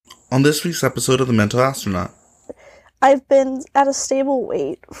On this week's episode of The Mental Astronaut. I've been at a stable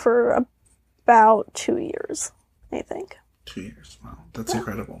weight for about 2 years, I think. 2 years. Wow, that's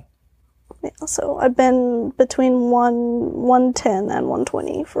incredible. Yeah, so I've been between 110 and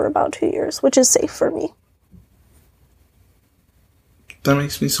 120 for about 2 years, which is safe for me. That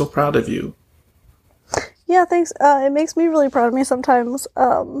makes me so proud of you. Yeah, thanks. It makes me really proud of me sometimes.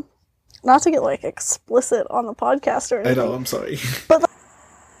 Not to get, explicit on the podcast or anything. I know, I'm sorry. But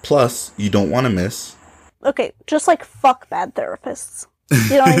Plus, you don't want to miss... Okay, just, fuck bad therapists.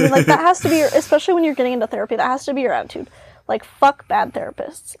 You know what I mean? That has to be your... Especially when you're getting into therapy, that has to be your attitude. Fuck bad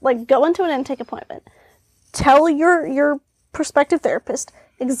therapists. Go into an intake appointment. Tell your prospective therapist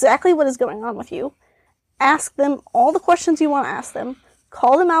exactly what is going on with you. Ask them all the questions you want to ask them.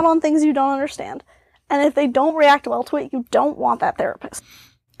 Call them out on things you don't understand. And if they don't react well to it, you don't want that therapist.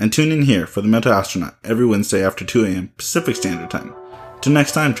 And tune in here for The Mental Astronaut every Wednesday after 2 a.m. Pacific Standard Time. Till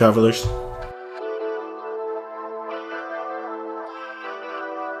next time, travelers.